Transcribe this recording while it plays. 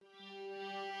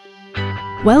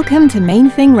Welcome to Main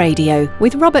Thing Radio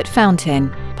with Robert Fountain,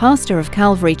 pastor of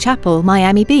Calvary Chapel,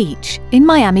 Miami Beach, in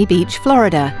Miami Beach,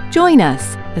 Florida. Join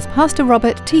us as Pastor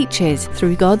Robert teaches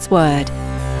through God's Word.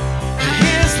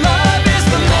 His love is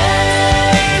the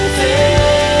main thing.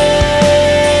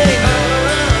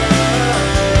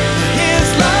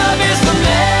 His love is the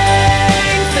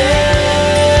main thing.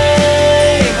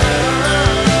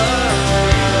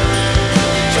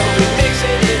 So we're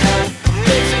mixing it up,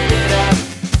 mixing it up.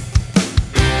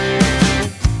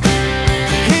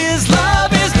 His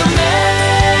love is the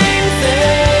main thing.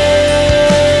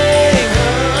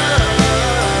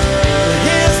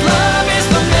 His love is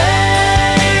the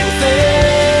main thing.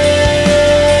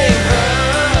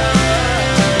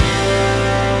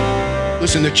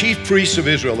 Listen, the chief priests of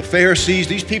Israel, the Pharisees,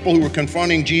 these people who were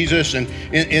confronting Jesus and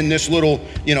in this little,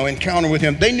 encounter with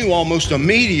him, they knew almost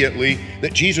immediately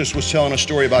that Jesus was telling a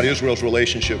story about Israel's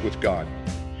relationship with God.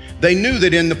 They knew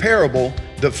that in the parable,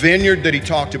 the vineyard that he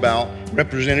talked about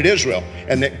represented Israel,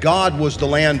 and that God was the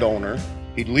landowner.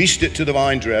 He leased it to the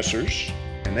vine dressers,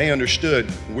 and they understood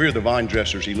we're the vine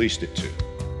dressers he leased it to.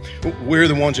 We're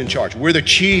the ones in charge. We're the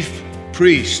chief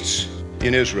priests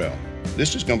in Israel.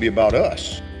 This is going to be about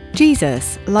us.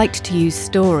 Jesus liked to use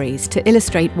stories to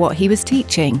illustrate what he was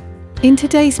teaching. In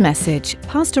today's message,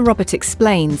 Pastor Robert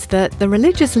explains that the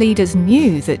religious leaders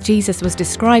knew that Jesus was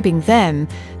describing them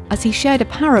as he shared a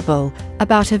parable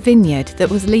about a vineyard that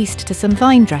was leased to some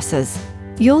vine dressers.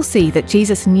 You'll see that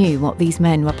Jesus knew what these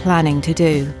men were planning to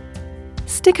do.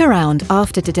 Stick around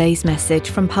after today's message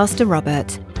from Pastor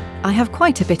Robert. I have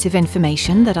quite a bit of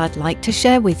information that I'd like to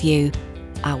share with you.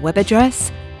 Our web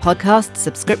address, podcast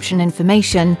subscription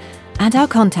information, and our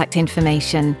contact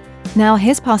information. Now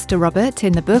here's Pastor Robert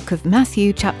in the book of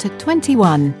Matthew chapter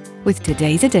 21 with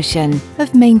today's edition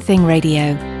of Main Thing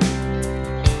Radio.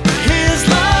 His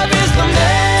love is the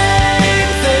main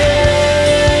thing.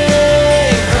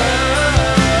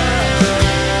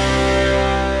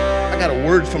 I got a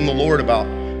word from the Lord about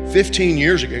 15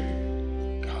 years ago.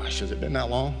 Gosh, has it been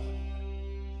that long?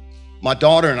 My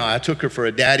daughter and I took her for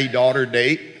a daddy-daughter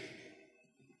date.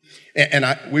 And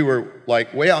we were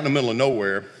like way out in the middle of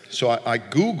nowhere. So I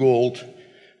Googled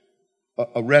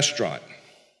a restaurant.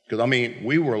 Because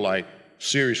we were like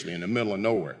seriously in the middle of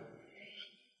nowhere.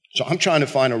 So I'm trying to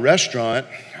find a restaurant.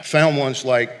 I found one's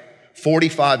like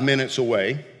 45 minutes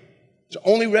away. It's the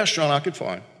only restaurant I could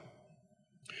find.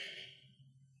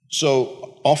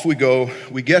 So off we go.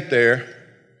 We get there.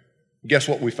 Guess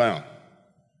what we found?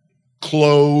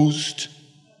 Closed.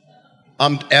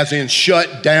 As in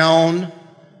shut down.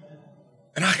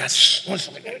 And I got,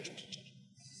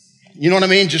 you know what I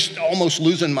mean? Just almost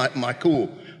losing my cool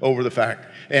over the fact.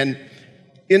 And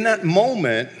in that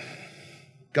moment,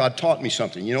 God taught me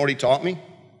something. You know what he taught me?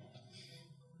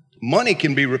 Money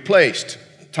can be replaced.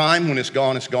 Time, when it's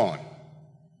gone, it's gone.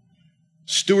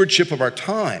 Stewardship of our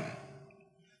time.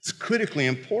 It's critically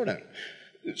important.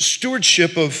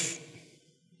 Stewardship of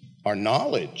our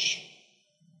knowledge.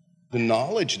 The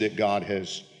knowledge that God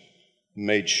has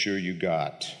made sure you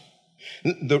got.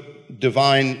 The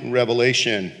divine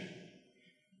revelation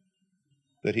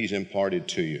that he's imparted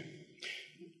to you.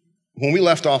 When we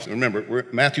left off, remember,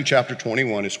 Matthew chapter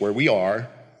 21 is where we are.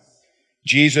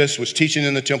 Jesus was teaching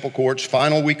in the temple courts,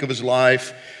 final week of his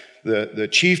life. The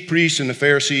chief priests and the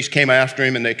Pharisees came after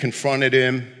him and they confronted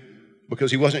him because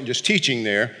he wasn't just teaching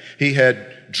there. He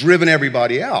had driven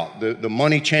everybody out, the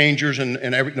money changers and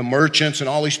the merchants and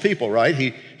all these people, right?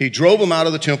 He drove them out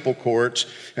of the temple courts,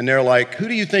 and they're like, who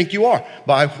do you think you are?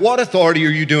 By what authority are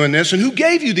you doing this? And who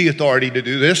gave you the authority to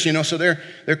do this? So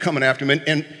they're coming after him.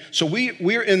 And so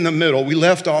we're in the middle. We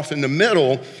left off in the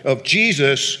middle of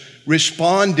Jesus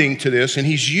responding to this, and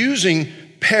he's using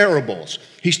parables.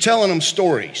 He's telling them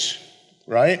stories,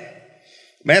 right?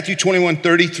 Matthew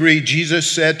 21:33,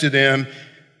 Jesus said to them,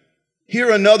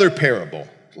 hear another parable.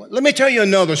 Let me tell you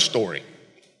another story.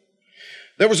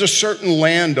 There was a certain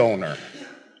landowner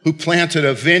who planted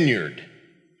a vineyard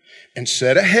and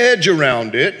set a hedge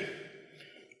around it,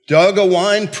 dug a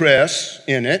wine press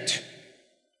in it,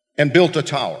 and built a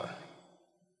tower.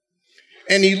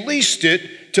 And he leased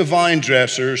it to vine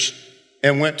dressers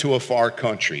and went to a far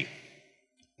country.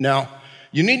 Now,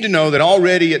 you need to know that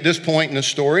already at this point in the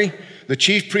story, the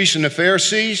chief priests and the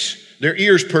Pharisees, their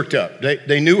ears perked up.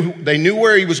 They knew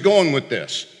where he was going with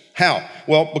this. How?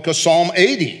 Well, because Psalm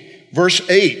 80, verse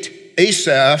 8,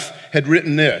 Asaph had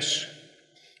written this,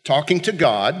 talking to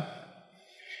God.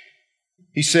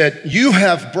 He said, you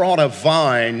have brought a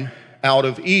vine out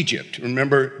of Egypt.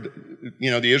 Remember,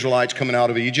 the Israelites coming out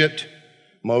of Egypt?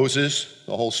 Moses,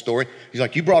 the whole story. He's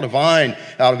like, you brought a vine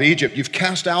out of Egypt. You've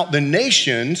cast out the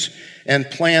nations and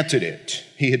planted it.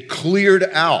 He had cleared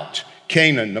out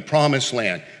Canaan, the promised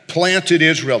land, planted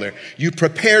Israel there. You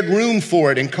prepared room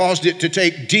for it and caused it to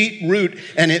take deep root,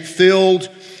 and it filled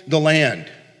the land.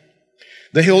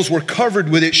 The hills were covered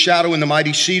with its shadow and the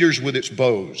mighty cedars with its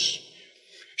boughs.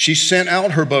 She sent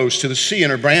out her boughs to the sea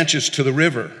and her branches to the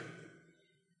river.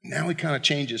 Now he kind of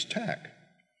changes tack.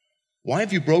 Why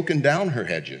have you broken down her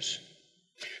hedges?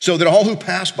 So that all who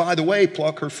pass by the way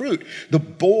pluck her fruit. The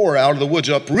boar out of the woods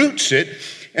uproots it,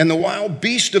 and the wild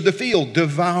beast of the field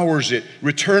devours it.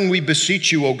 Return, we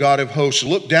beseech you, O God of hosts.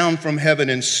 Look down from heaven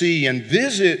and see, and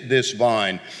visit this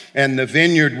vine and the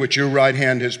vineyard which your right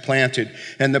hand has planted,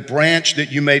 and the branch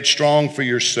that you made strong for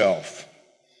yourself.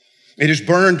 It is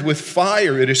burned with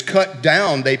fire. It is cut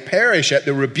down. They perish at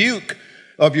the rebuke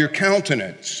of your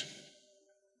countenance.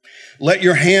 Let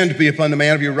your hand be upon the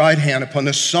man of your right hand, upon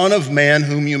the Son of Man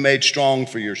whom you made strong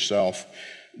for yourself.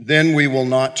 Then we will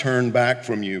not turn back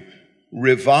from you.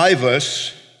 Revive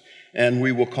us, and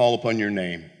we will call upon your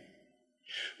name.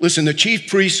 Listen, the chief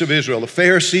priests of Israel, the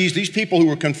Pharisees, these people who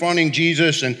were confronting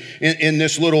Jesus and in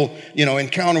this little,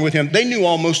 encounter with him, they knew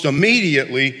almost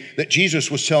immediately that Jesus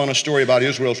was telling a story about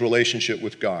Israel's relationship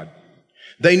with God.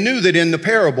 They knew that in the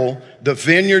parable, the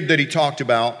vineyard that he talked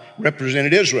about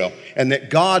represented Israel, and that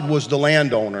God was the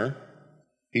landowner.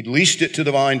 He'd leased it to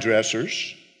the vine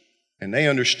dressers, and they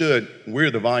understood we're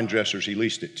the vine dressers he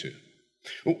leased it to.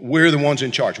 We're the ones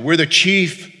in charge. We're the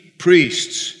chief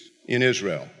priests in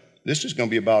Israel. This is going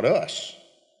to be about us.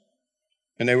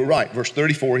 And they were right. Verse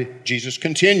 34, Jesus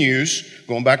continues,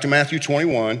 going back to Matthew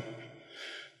 21.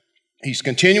 He's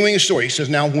continuing his story. He says,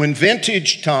 now when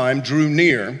vintage time drew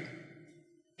near,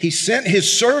 he sent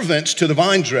his servants to the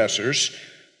vine dressers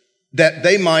that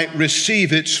they might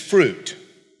receive its fruit.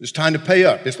 It's time to pay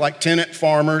up. It's like tenant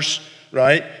farmers,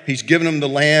 right? He's given them the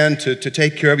land to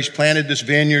take care of. He's planted this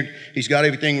vineyard. He's got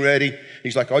everything ready.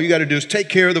 He's like, all you got to do is take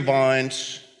care of the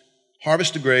vines,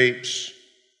 harvest the grapes.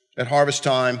 At harvest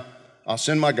time, I'll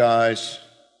send my guys,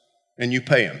 and you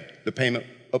pay them. The payment,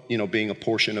 being a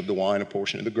portion of the wine, a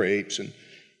portion of the grapes,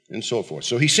 and so forth.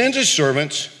 So he sends his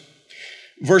servants.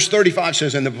 Verse 35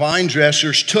 says, and the vine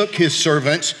dressers took his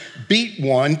servants, beat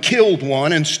one, killed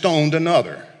one, and stoned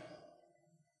another.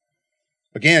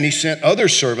 Again, he sent other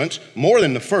servants, more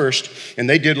than the first, and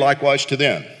they did likewise to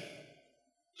them.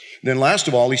 Then last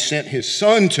of all, he sent his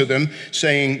son to them,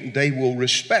 saying, they will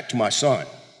respect my son.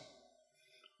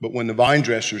 But when the vine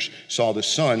dressers saw the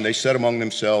son, they said among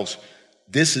themselves,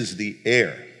 this is the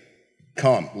heir.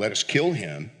 Come, let us kill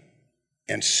him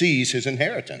and seize his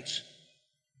inheritance.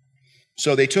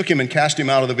 So they took him and cast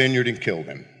him out of the vineyard and killed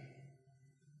him.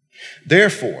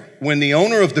 Therefore, when the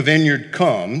owner of the vineyard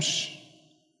comes,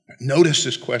 notice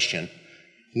this question,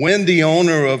 when the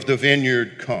owner of the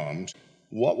vineyard comes,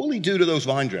 what will he do to those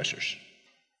vine dressers?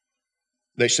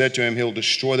 They said to him, he'll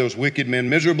destroy those wicked men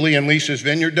miserably and lease his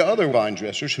vineyard to other vine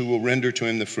dressers who will render to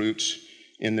him the fruits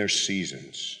in their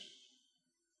seasons.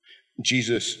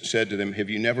 Jesus said to them, have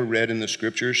you never read in the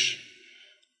scriptures,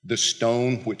 the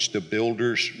stone which the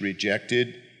builders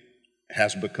rejected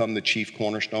has become the chief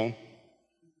cornerstone?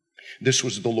 This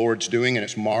was the Lord's doing, and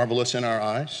it's marvelous in our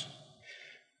eyes.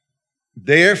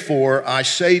 Therefore, I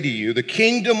say to you, the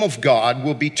kingdom of God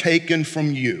will be taken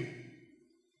from you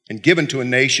and given to a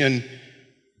nation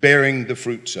bearing the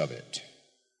fruits of it.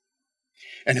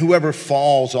 And whoever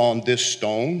falls on this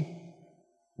stone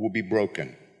will be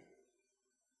broken.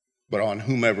 But on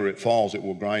whomever it falls, it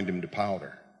will grind him to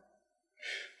powder.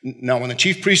 Now, when the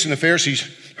chief priests and the Pharisees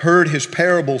heard his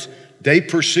parables, they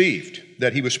perceived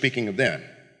that he was speaking of them.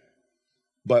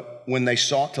 But when they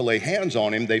sought to lay hands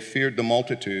on him, they feared the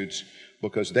multitudes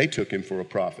because they took him for a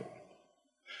prophet.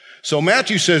 So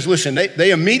Matthew says, listen,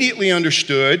 they immediately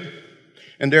understood,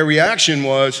 and their reaction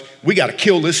was, we got to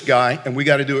kill this guy, and we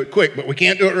got to do it quick, but we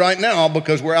can't do it right now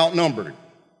because we're outnumbered.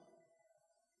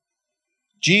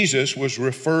 Jesus was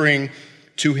referring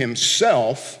to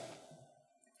himself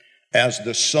as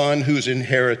the son whose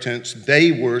inheritance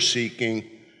they were seeking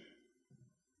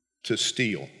to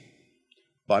steal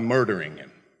by murdering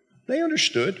him. They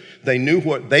understood. They knew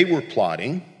what they were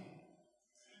plotting.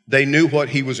 They knew what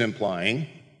he was implying.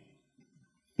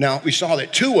 Now, we saw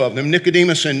that two of them,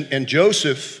 Nicodemus and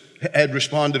Joseph, had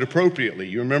responded appropriately.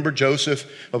 You remember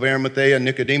Joseph of Arimathea and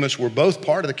Nicodemus were both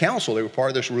part of the council. They were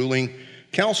part of this ruling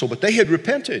council, but they had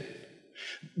repented.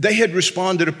 They had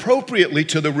responded appropriately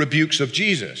to the rebukes of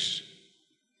Jesus.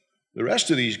 The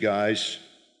rest of these guys,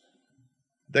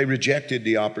 they rejected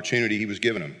the opportunity he was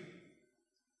giving them.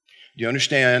 Do you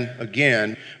understand?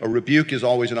 Again, a rebuke is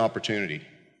always an opportunity.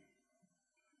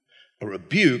 A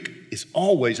rebuke is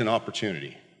always an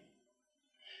opportunity.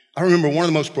 I remember one of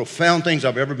the most profound things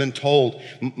I've ever been told.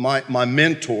 My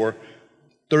mentor,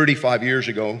 35 years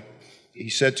ago, he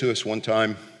said to us one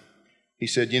time, he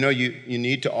said, you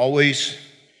need to always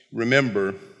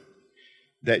remember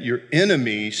that your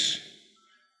enemies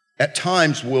at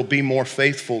times will be more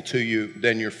faithful to you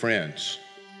than your friends.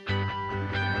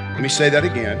 Let me say that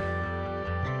again,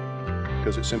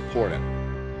 because it's important.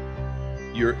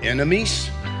 Your enemies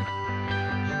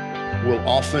will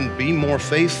often be more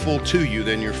faithful to you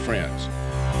than your friends.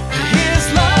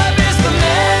 His love is the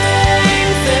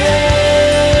main thing.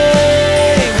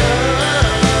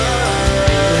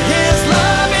 His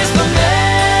love is the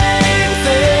main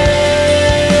thing.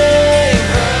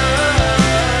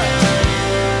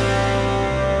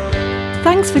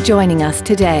 Thanks for joining us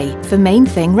today for Main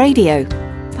Thing Radio.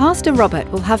 Pastor Robert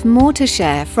will have more to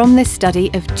share from this study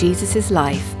of Jesus'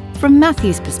 life from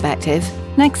Matthew's perspective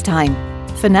next time.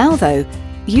 For now, though,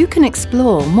 you can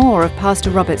explore more of Pastor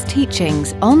Robert's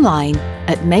teachings online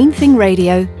at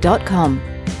mainthingradio.com.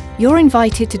 You're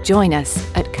invited to join us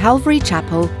at Calvary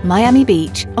Chapel, Miami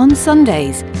Beach on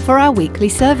Sundays for our weekly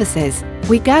services.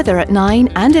 We gather at 9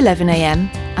 and 11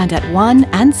 a.m. and at 1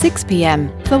 and 6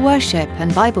 p.m. for worship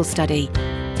and Bible study.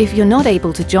 If you're not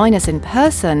able to join us in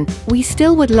person, we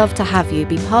still would love to have you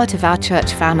be part of our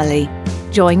church family.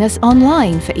 Join us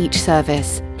online for each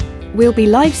service. We'll be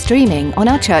live streaming on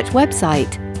our church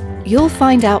website. You'll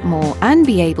find out more and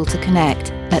be able to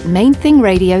connect at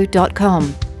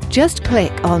mainthingradio.com. Just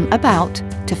click on About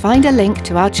to find a link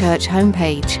to our church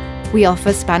homepage. We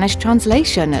offer Spanish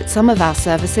translation at some of our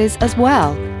services as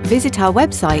well. Visit our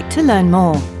website to learn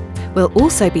more. We'll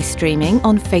also be streaming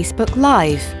on Facebook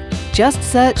Live. Just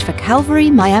search for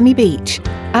Calvary Miami Beach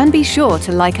and be sure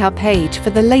to like our page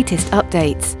for the latest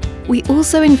updates. We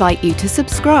also invite you to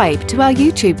subscribe to our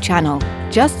YouTube channel.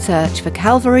 Just search for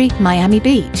Calvary Miami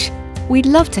Beach. We'd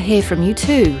love to hear from you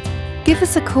too. Give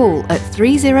us a call at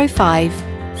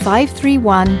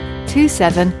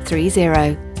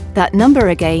 305-531-2730. That number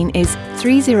again is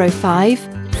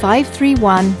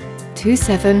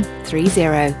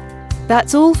 305-531-2730.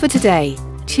 That's all for today.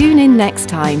 Tune in next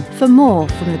time for more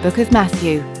from the Book of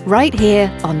Matthew, right here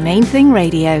on Main Thing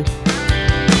Radio.